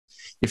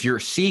If you're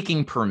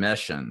seeking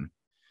permission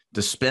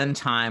to spend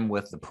time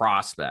with the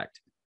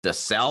prospect, to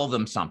sell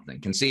them something,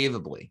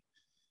 conceivably,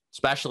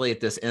 especially at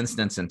this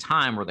instance in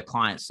time where the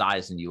client's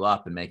sizing you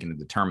up and making a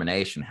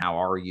determination,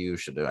 how are you?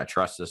 Should I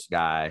trust this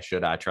guy?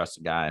 Should I trust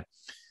the guy?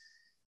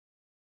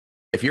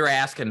 If you're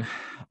asking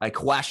a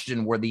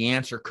question where the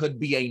answer could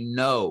be a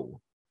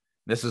no,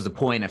 this is the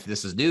point if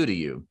this is new to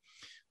you.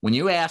 When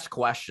you ask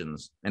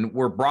questions, and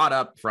we're brought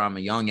up from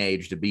a young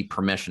age to be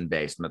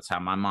permission-based, and that's how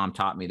my mom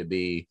taught me to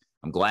be.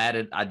 I'm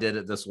glad I did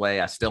it this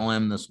way. I still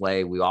am this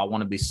way. We all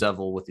want to be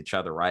civil with each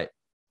other, right?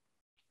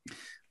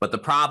 But the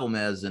problem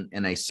is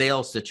in a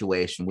sales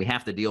situation, we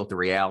have to deal with the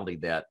reality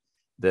that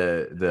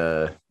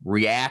the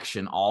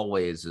reaction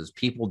always is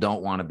people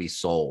don't want to be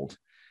sold.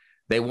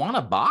 They want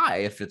to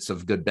buy if it's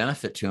of good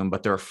benefit to them,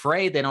 but they're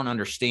afraid they don't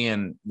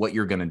understand what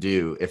you're going to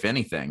do, if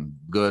anything,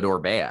 good or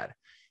bad.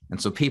 And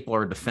so people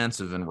are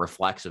defensive and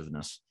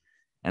reflexiveness.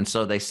 And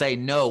so they say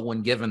no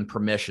when given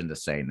permission to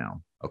say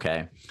no.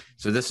 Okay.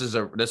 So this is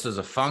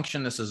a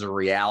function. This is a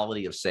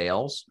reality of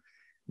sales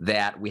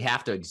that we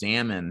have to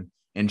examine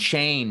and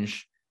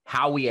change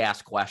how we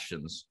ask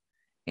questions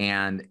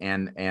and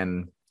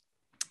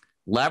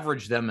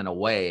leverage them in a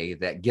way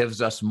that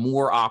gives us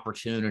more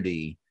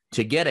opportunity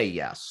to get a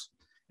yes.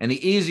 And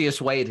the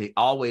easiest way to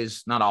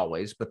always, not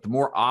always, but the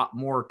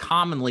more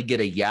commonly get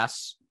a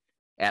yes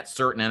at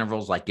certain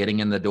intervals, like getting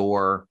in the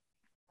door,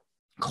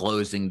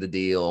 closing the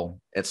deal,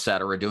 et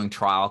cetera, doing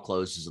trial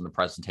closes in the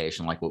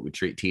presentation, like what we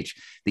teach.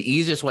 The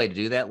easiest way to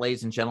do that,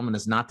 ladies and gentlemen,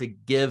 is not to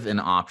give an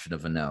option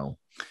of a no,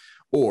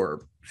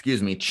 or,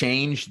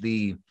 change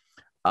the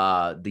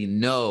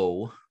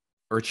no,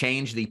 or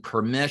change the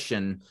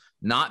permission,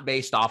 not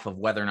based off of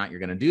whether or not you're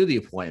going to do the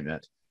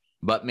appointment,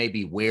 but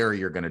maybe where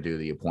you're going to do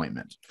the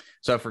appointment.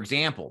 So for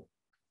example,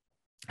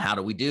 how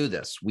do we do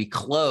this? We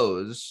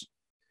close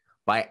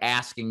by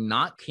asking,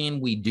 not can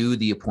we do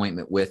the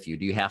appointment with you?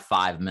 Do you have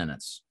 5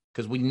 minutes?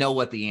 Because we know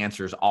what the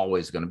answer is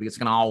always going to be. It's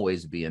going to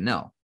always be a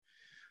no.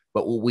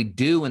 But what we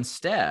do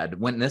instead,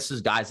 when this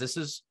is, guys,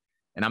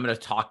 and I'm going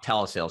to talk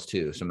telesales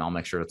too, so I'll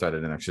make sure to throw that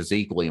in there because it's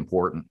equally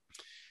important.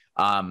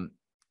 The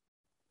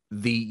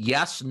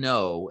yes,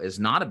 no is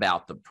not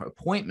about the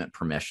appointment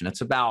permission.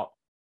 It's about,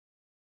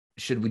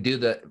 should we do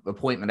the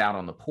appointment out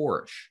on the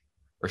porch,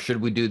 or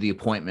should we do the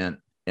appointment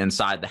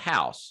inside the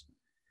house?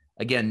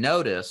 Again,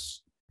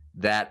 notice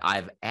that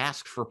I've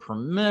asked for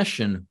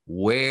permission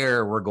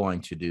where we're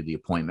going to do the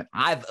appointment.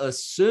 I've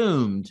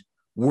assumed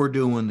we're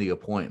doing the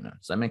appointment.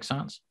 Does that make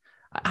sense?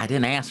 I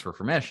didn't ask for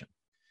permission.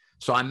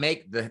 So I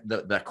make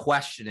the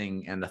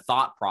questioning and the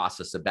thought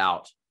process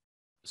about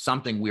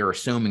something we're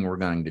assuming we're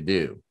going to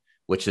do,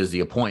 which is the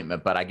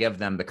appointment, but I give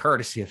them the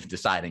courtesy of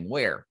deciding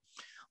where.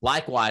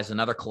 Likewise,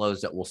 another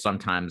close that we'll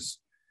sometimes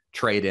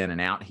trade in and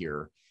out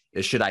here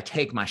is, should I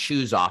take my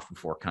shoes off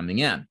before coming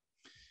in?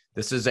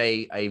 This is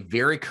a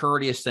very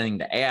courteous thing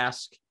to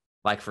ask.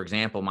 Like, for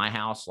example, my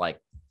house, like,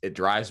 it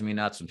drives me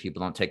nuts when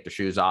people don't take their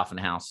shoes off in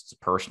the house. It's a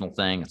personal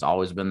thing. It's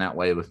always been that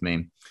way with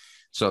me.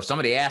 So if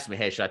somebody asks me,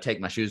 hey, should I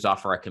take my shoes off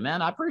before I come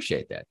in? I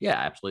appreciate that. Yeah,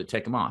 absolutely.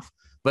 Take them off.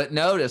 But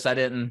notice I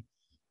didn't,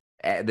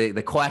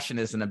 the question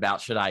isn't about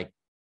should I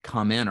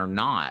come in or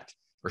not,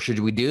 or should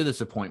we do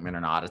this appointment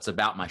or not? It's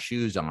about my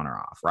shoes on or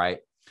off, right?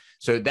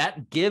 So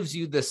that gives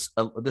you this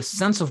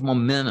sense of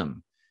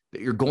momentum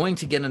that you're going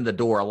to get in the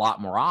door a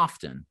lot more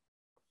often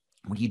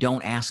when you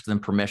don't ask them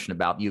permission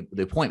about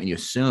the appointment. You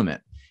assume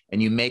it,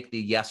 and you make the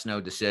yes, no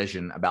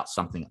decision about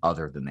something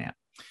other than that.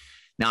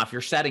 Now, if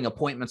you're setting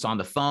appointments on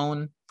the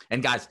phone,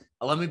 and guys,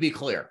 let me be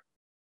clear.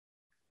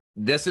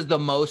 This is the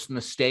most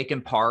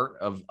mistaken part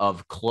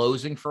of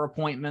closing for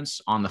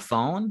appointments on the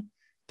phone,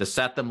 to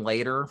set them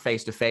later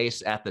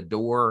face-to-face at the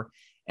door,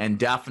 and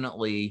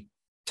definitely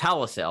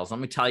telesales. Let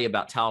me tell you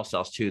about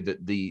telesales too.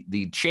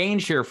 The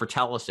change here for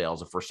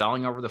telesales, if we're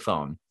selling over the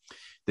phone,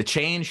 the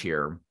change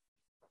here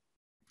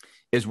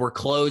is we're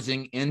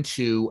closing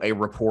into a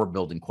rapport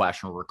building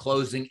question. We're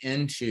closing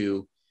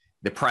into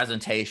the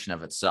presentation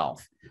of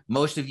itself.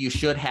 Most of you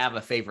should have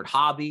a favorite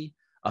hobby,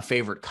 a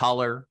favorite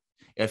color.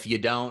 If you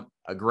don't,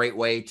 a great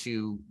way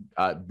to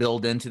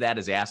build into that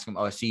is ask them,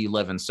 oh, I see you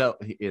live in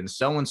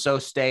so-and-so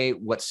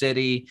state, what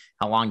city,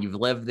 how long you've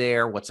lived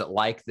there, what's it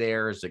like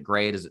there? Is it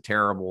great? Is it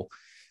terrible?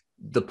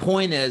 The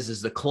point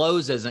is the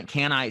close isn't,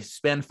 can I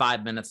spend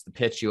 5 minutes to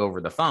pitch you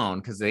over the phone?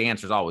 Because the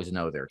answer is always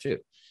no there too.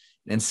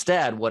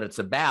 Instead, what it's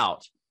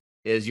about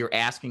is you're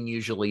asking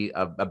usually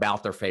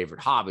about their favorite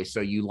hobby.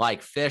 So you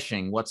like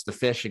fishing. What's the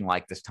fishing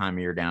like this time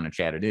of year down in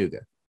Chattanooga?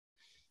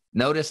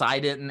 Notice I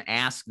didn't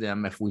ask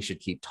them if we should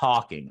keep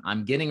talking.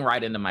 I'm getting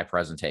right into my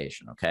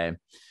presentation, okay?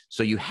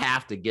 So you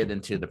have to get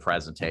into the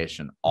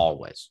presentation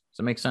always. Does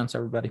that make sense,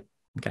 everybody?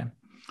 Okay.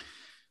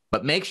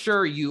 But make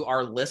sure you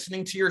are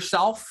listening to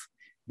yourself,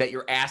 that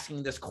you're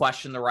asking this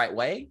question the right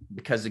way,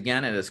 because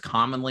again, it is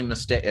commonly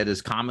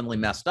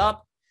messed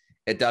up.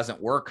 It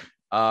doesn't work.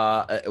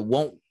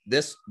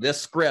 This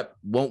script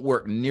won't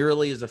work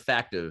nearly as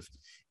effective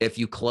if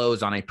you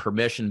close on a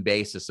permission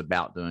basis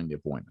about doing the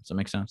appointment. Does that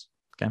make sense?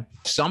 Okay.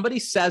 Somebody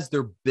says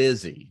they're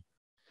busy.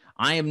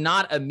 I am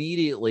not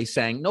immediately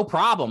saying, no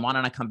problem, why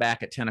don't I come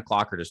back at 10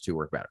 o'clock or does 2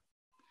 work better?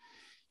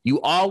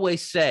 You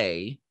always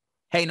say,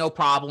 hey, no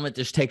problem, it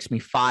just takes me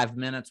 5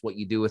 minutes. What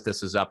you do with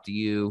this is up to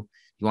you.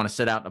 You want to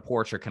sit out in the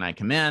porch or can I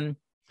come in?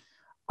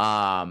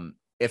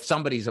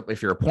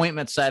 If your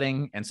appointment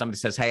setting and somebody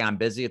says, hey, I'm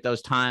busy at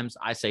those times,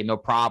 I say, no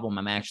problem,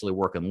 I'm actually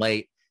working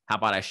late. How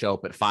about I show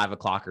up at 5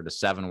 o'clock or does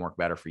 7 work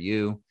better for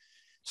you?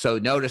 So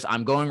notice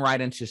I'm going right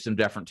into some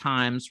different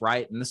times,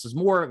 right? And this is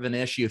more of an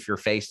issue if you're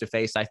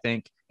face-to-face, I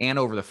think, and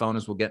over the phone,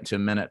 as we'll get into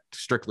in a minute,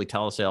 strictly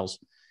telesales,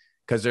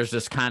 because there's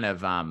this kind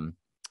of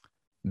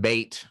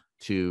bait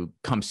to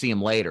come see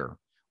them later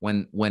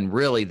when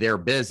really they're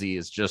busy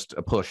is just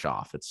a push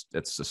off.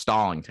 It's a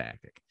stalling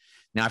tactic.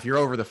 Now, if you're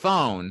over the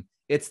phone,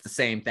 it's the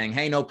same thing.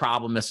 Hey, no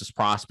problem, Mrs.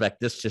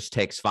 Prospect. This just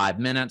takes 5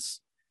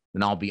 minutes.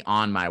 Then I'll be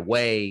on my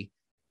way.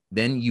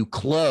 Then you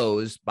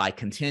close by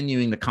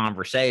continuing the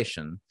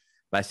conversation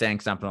by saying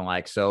something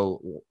like,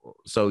 so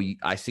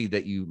I see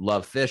that you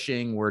love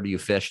fishing. Where do you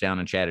fish down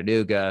in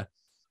Chattanooga?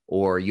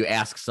 Or you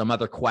ask some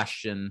other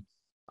question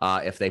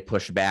if they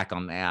push back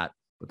on that.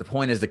 But the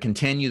point is to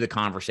continue the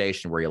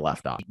conversation where you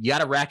left off. You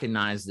got to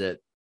recognize that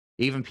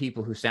even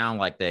people who sound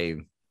like they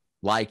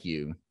like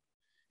you,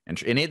 and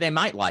they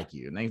might like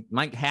you, and they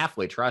might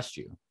halfway trust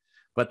you,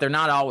 but they're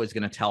not always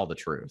going to tell the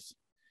truth.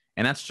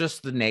 And that's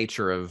just the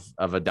nature of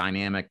a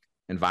dynamic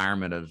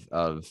environment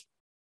of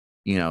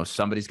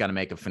somebody's got to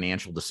make a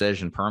financial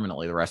decision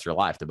permanently the rest of their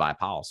life to buy a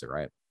policy,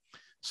 right?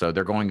 So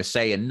they're going to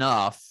say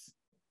enough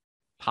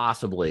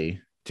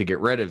possibly to get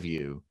rid of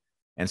you,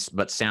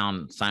 but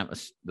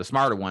the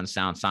smarter ones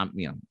sound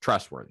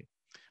trustworthy,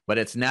 but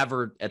it's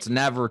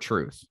never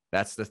truth.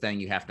 That's the thing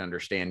you have to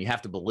understand. You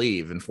have to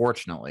believe,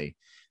 unfortunately,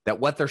 that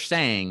what they're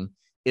saying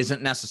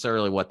isn't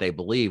necessarily what they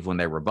believe when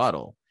they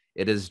rebuttal.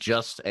 It is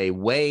just a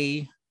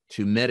way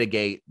to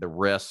mitigate the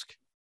risk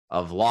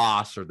of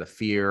loss or the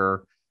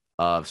fear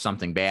of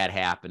something bad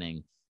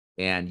happening.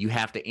 And you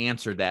have to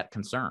answer that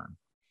concern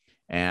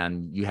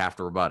and you have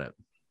to rebut it.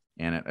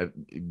 And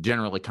it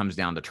generally comes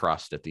down to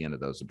trust at the end of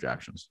those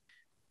objections.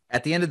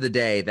 At the end of the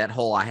day, that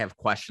whole I have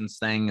questions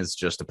thing is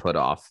just a put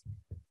off.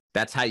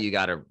 That's how you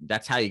got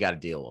to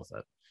deal with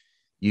it.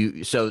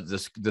 So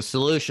the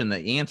solution,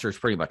 the answer is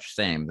pretty much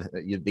the same.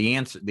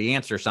 The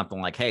answer is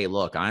something like, hey,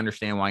 look, I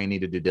understand why you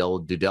need to do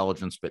due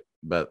diligence,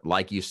 but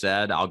like you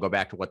said, I'll go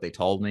back to what they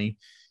told me.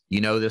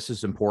 This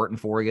is important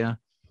for you.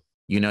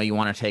 You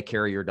want to take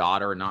care of your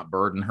daughter and not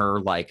burden her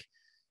like,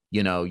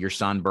 your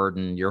son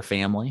burdened your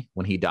family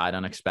when he died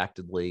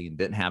unexpectedly and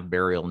didn't have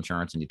burial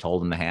insurance and you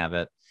told him to have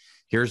it.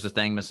 Here's the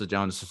thing, Mrs.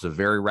 Jones, this is a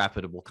very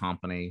reputable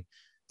company.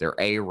 They're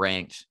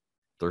A-ranked.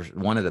 They're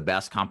one of the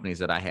best companies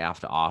that I have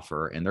to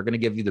offer, and they're going to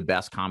give you the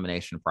best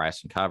combination of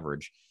price and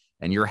coverage.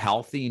 And you're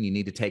healthy and you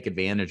need to take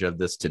advantage of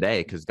this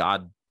today because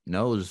God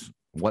knows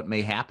what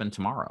may happen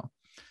tomorrow.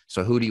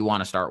 So who do you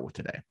want to start with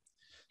today?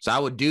 So I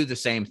would do the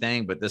same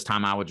thing, but this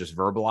time I would just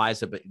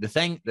verbalize it. But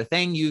the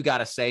thing you got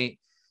to say,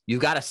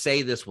 you've got to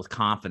say this with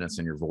confidence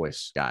in your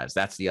voice, guys.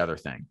 That's the other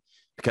thing,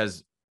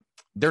 because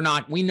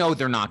we know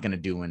they're not going to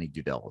do any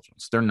due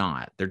diligence. They're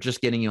not. They're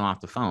just getting you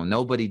off the phone.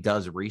 Nobody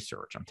does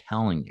research. I'm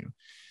telling you,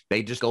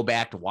 they just go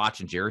back to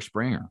watching Jerry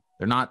Springer.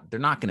 They're not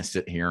going to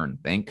sit here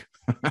and think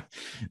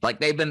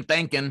like they've been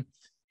thinking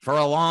for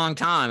a long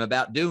time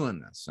about doing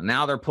this. And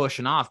now they're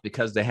pushing off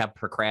because they have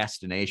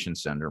procrastination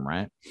syndrome,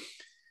 right?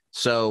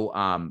 So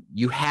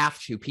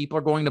people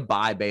are going to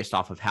buy based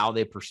off of how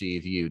they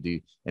perceive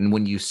you. And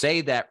when you say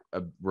that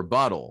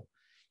rebuttal,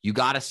 you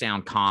got to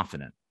sound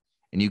confident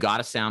and you got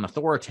to sound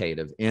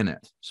authoritative in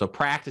it. So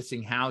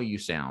practicing how you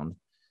sound,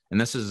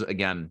 and this is,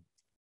 again,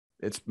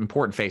 it's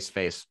important face to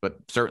face, but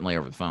certainly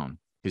over the phone,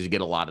 because you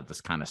get a lot of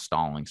this kind of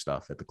stalling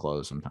stuff at the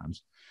close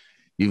sometimes.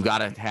 You've got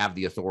to have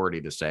the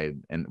authority to say,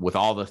 and with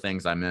all the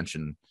things I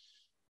mentioned,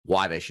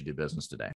 why they should do business today.